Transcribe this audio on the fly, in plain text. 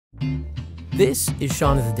This is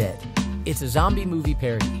Shaun of the Dead. It's a zombie movie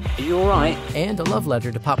parody. Are you alright? And a love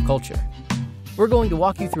letter to pop culture. We're going to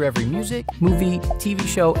walk you through every music, movie, TV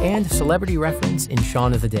show, and celebrity reference in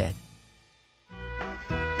Shaun of the Dead.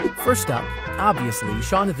 First up, obviously,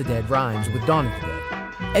 Shaun of the Dead rhymes with Dawn of the Dead.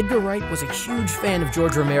 Edgar Wright was a huge fan of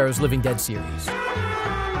George Romero's Living Dead series.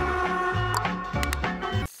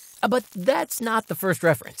 But that's not the first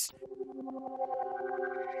reference.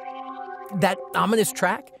 That ominous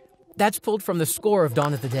track? That's pulled from the score of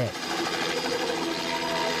Dawn of the Dead.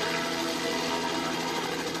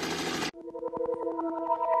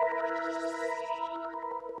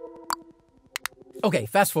 Okay,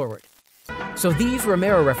 fast forward. So these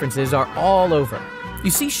Romero references are all over.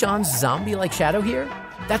 You see Shaun's zombie-like shadow here?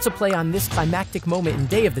 That's a play on this climactic moment in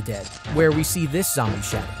Day of the Dead, where we see this zombie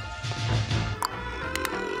shadow.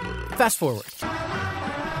 Fast forward.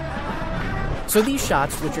 So these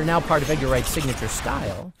shots, which are now part of Edgar Wright's signature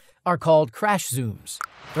style, are called crash zooms.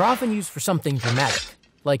 They're often used for something dramatic,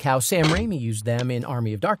 like how Sam Raimi used them in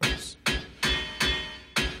Army of Darkness.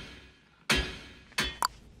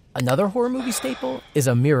 Another horror movie staple is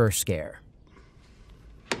a mirror scare.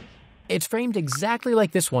 It's framed exactly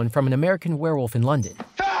like this one from An American Werewolf in London.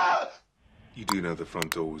 You do know the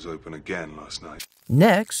front door was open again last night.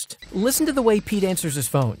 Next, listen to the way Pete answers his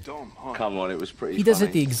phone. Dom, hi. Come on, it was pretty He does funny.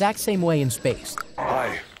 it the exact same way in Spaced.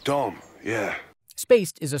 Hi, Dom. Yeah.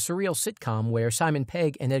 Spaced is a surreal sitcom where Simon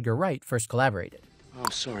Pegg and Edgar Wright first collaborated. Oh,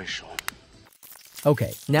 sorry, Shaun.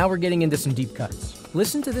 Okay, now we're getting into some deep cuts.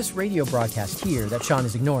 Listen to this radio broadcast here that Shaun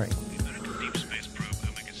is ignoring. The American deep space probe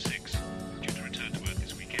Omega-6, due to return to Earth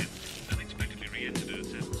this weekend, unexpectedly re-entered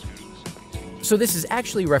Earth's atmosphere. So this is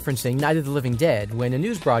actually referencing Night of the Living Dead when a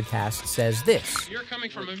news broadcast says this. You're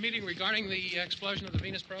coming from a meeting regarding the explosion of the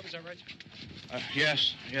Venus probe, is that right?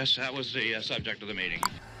 Yes, that was the subject of the meeting.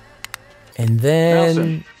 And then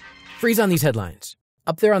Nelson. freeze on these headlines.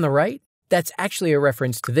 Up there on the right, that's actually a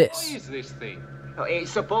reference to this. What is this thing? Oh,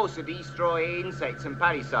 it's supposed to destroy insects and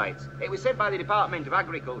parasites. It was said by the Department of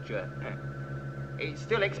Agriculture. It's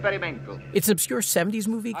still experimental. It's an obscure 70s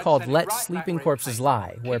movie called Let Sleeping Corpses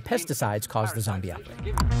Lie, where pesticides cause the zombie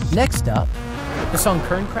outbreak. Next up, the song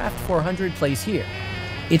Kerncraft 400 plays here.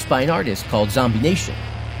 It's by an artist called Zombie Nation.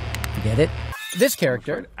 Get it? This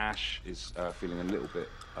character Ash is feeling a little bit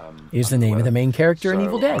is the name of the main character in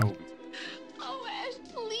Evil Dead. Oh, Ash,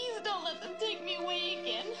 please don't let them take me away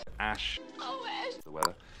again. Ash, Oh, Ash. the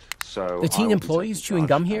weather. So The teen I will be employees taking chewing charge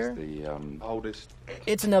gum as here? The oldest.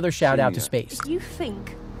 It's another shout out to Senior. Space. You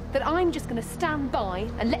think that I'm just going to stand by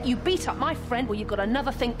and let you beat up my friend? Well, you've got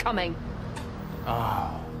another thing coming.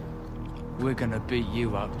 Oh, we're gonna beat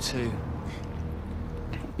you up too.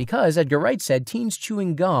 Because Edgar Wright said teens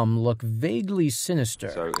chewing gum look vaguely sinister.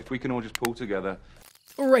 So if we can all just pull together.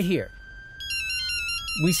 Right here.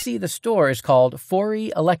 We see the store is called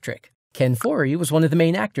Forey Electric. Ken Forey was one of the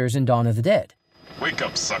main actors in Dawn of the Dead. Wake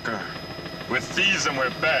up, sucker. We're thieves and we're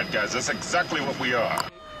bad guys. That's exactly what we are.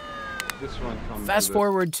 This one comes Fast with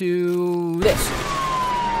forward to this.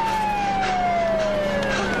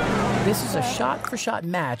 This is a shot-for-shot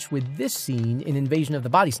match with this scene in Invasion of the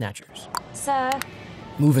Body Snatchers. Sir.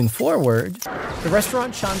 Moving forward, the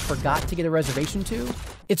restaurant Shaun forgot to get a reservation to,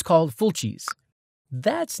 it's called Fulci's.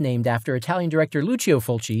 That's named after Italian director Lucio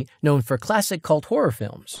Fulci, known for classic cult horror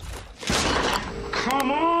films.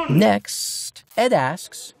 Come on! Next, Ed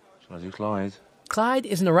asks, Shall I do Clyde? Clyde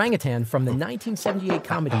is an orangutan from the 1978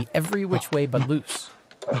 comedy Every Which Way But Loose.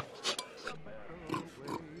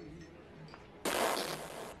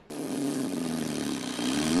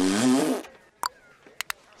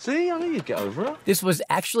 See, I knew you'd get over it. This was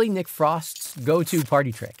actually Nick Frost's go-to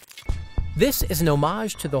party trick. This is an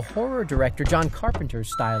homage to the horror director John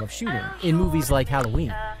Carpenter's style of shooting in movies like Halloween.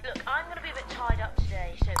 Look, I'm going to be a bit tied up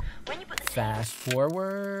today, so when you put the... Fast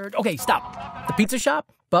forward. Okay, stop. The pizza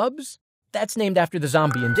shop, Bub's, that's named after the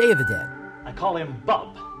zombie in Day of the Dead. I call him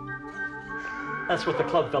Bub. That's what the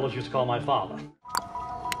club fellows used to call my father.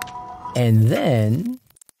 And then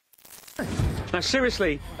Now,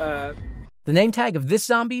 seriously, the name tag of this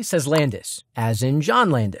zombie says Landis, as in John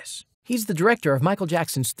Landis. He's the director of Michael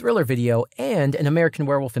Jackson's Thriller video and An American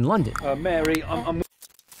Werewolf in London. Mary, I'm...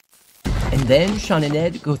 And then Shaun and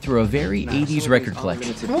Ed go through a very 80s record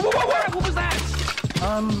collection. What was that?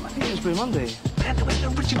 I think it was Blue Monday. Man, there was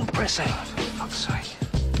no original pressing. For fuck's sake.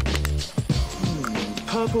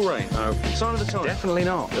 Purple Rain. No. Sign of the Times. Definitely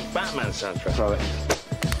not. The Batman soundtrack. Throw it.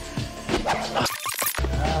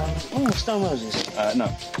 Stone Roses. No.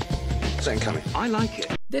 Second Coming. I like it.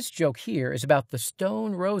 This joke here is about the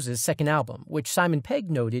Stone Roses' second album, which Simon Pegg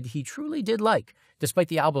noted he truly did like, despite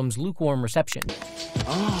the album's lukewarm reception.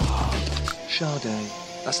 Ah, Sade.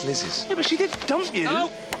 That's Liz's. Yeah, but she did dump you.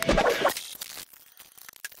 Oh.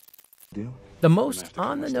 The most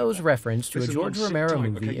on-the-nose reference to a George Romero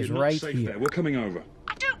movie is right here. We're coming over.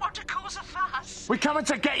 I don't want to cause a fuss. We're coming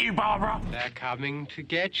to get you, Barbara. They're coming to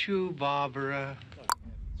get you, Barbara.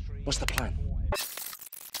 What's the plan?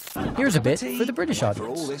 Here's a bit for the British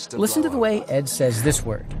audience. Listen to the way Ed says this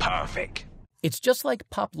word. Perfick. It's just like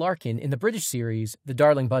Pop Larkin in the British series, The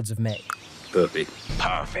Darling Buds of May. Perfick.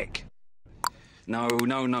 Perfick. No.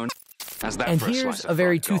 How's that And for a here's slice a of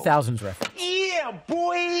very fried gold? 2000s reference. Yeah,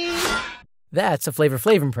 boy. That's a Flavor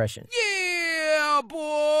Flav impression. Yeah,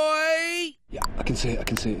 boy. Yeah, I can see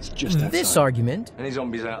it. It's just outside. This argument Any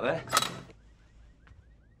zombies out there?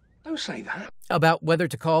 Don't say that. about whether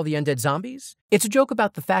to call the undead zombies, it's a joke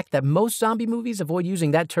about the fact that most zombie movies avoid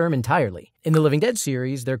using that term entirely. In the Living Dead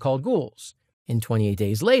series, they're called ghouls. In 28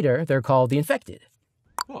 Days Later, they're called the infected.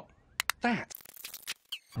 What? That?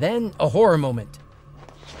 Then, a horror moment.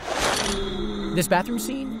 This bathroom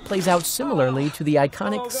scene plays out similarly to the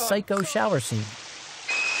iconic Psycho shower scene.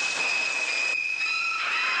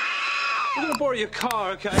 I'm gonna borrow your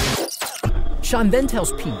car, okay? Shaun then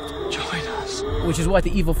tells Pete, Join us. which is what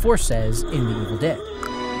the evil force says in The Evil Dead.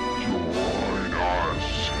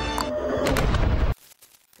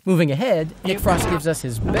 Moving ahead, Nick Frost gives us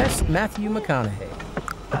his best Matthew McConaughey.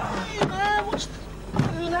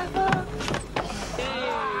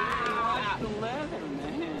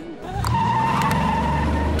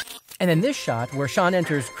 And then this shot, where Shaun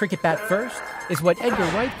enters cricket bat first, is what Edgar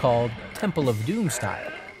Wright called Temple of Doom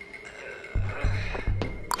style.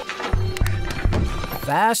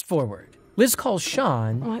 Fast forward. Liz calls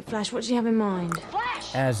Shaun, All right, Flash, what do you have in mind?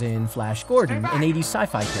 as in Flash Gordon, an 80s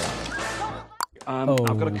sci-fi character. I've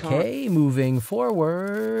got a car. Okay, moving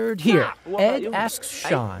forward. Here, Ed asks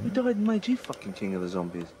Shaun. Who died and made you fucking king of the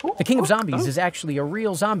zombies? The King of Zombies is actually a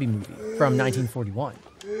real zombie movie from 1941.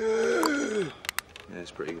 Yeah,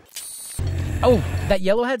 it's pretty good. Oh, that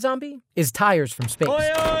yellowhead zombie is Tires from Space. Oi,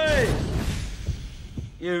 oi!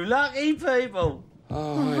 You lucky people.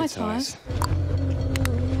 Oh, hi, Tires.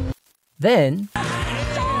 Then,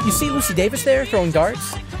 you see Lucy Davis there throwing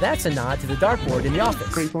darts? That's a nod to the dartboard in The Office.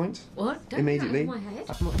 3 points. What? Don't Immediately. my head.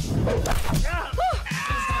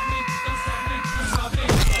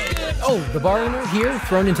 Oh, the bar owner here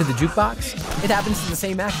thrown into the jukebox? It happens to the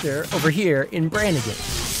same actor over here in Brannigan.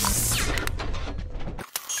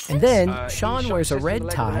 And then, Shaun wears a red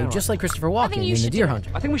tie just like Christopher Walken in The Deer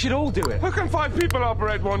Hunter. I think we should all do it. Who can 5 people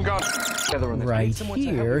operate one gun? Right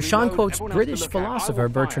here, Shaun quotes British philosopher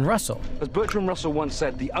Bertrand Russell. As Bertrand Russell once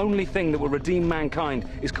said, the only thing that will redeem mankind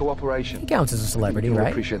is cooperation. He counts as a celebrity, You all right?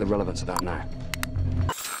 appreciate the relevance of that now.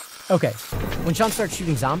 Okay, when Shaun starts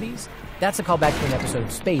shooting zombies, that's a callback to an episode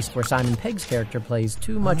of Space where Simon Pegg's character plays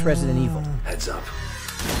too much Resident Evil. Heads up.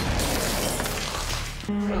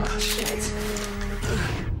 Oh, shit.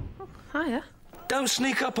 Hiya. Don't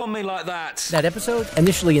sneak up on me like that. That episode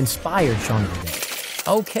initially inspired Shaun of the Dead.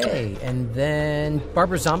 Okay, and then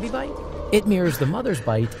Barbara's zombie bite? It mirrors the mother's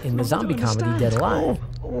bite in the zombie comedy Dead Alive.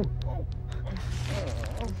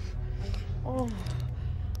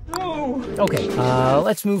 Okay,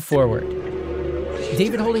 let's move forward.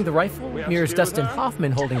 David holding the rifle mirrors Dustin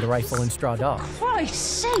Hoffman holding the rifle in Straw Dog. Christ's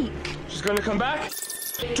sake. She's gonna come back.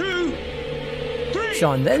 2, 3.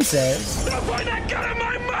 Shaun then says, Stop pointing that gun at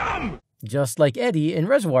my mum! just like Eddie in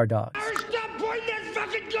Reservoir Dogs. Stop pointing that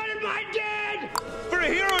fucking gun at my dad! For a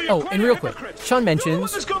hero, you're Oh, quite and a real quick, hypocrite. Shaun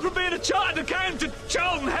mentions Let's go from being a chartered accountant to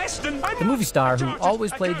Charlton Heston. the movie star who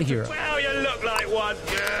always played the hero. Wow, you look like one.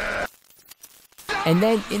 Yeah. And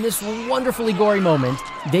then, in this wonderfully gory moment,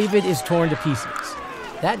 David is torn to pieces.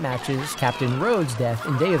 That matches Captain Rhodes' death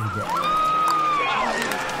in Day of the Dead.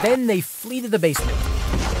 Then they flee to the basement.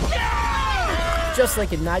 Just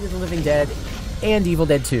like in Night of the Living Dead and Evil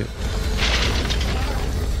Dead 2.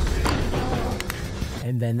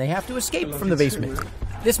 And then they have to escape from the basement.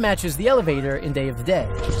 This matches the elevator in Day of the Dead.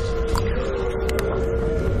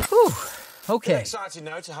 Whew, okay. Exciting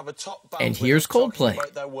now to have a top band And here's Coldplay.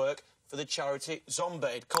 about their work for the charity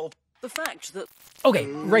Zombie. The fact that Okay,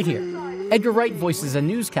 right here. Edgar Wright voices a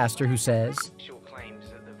newscaster who says, claims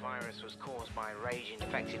that the virus was caused by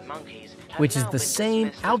rage-infected monkeys, which is the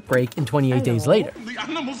same outbreak in 28 Days Later. The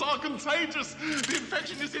animals are contagious. The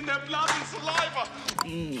infection is in their blood and saliva.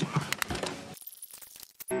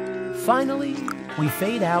 Finally, we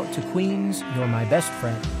fade out to Queen's You're My Best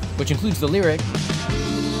Friend, which includes the lyric,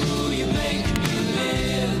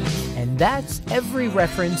 and that's every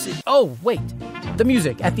reference. Oh, wait, the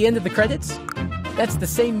music at the end of the credits? That's the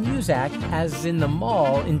same Muzak as in the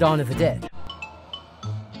mall in Dawn of the Dead.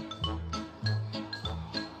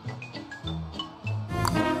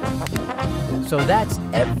 So that's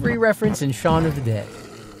every reference in Shaun of the Dead.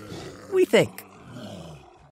 We think.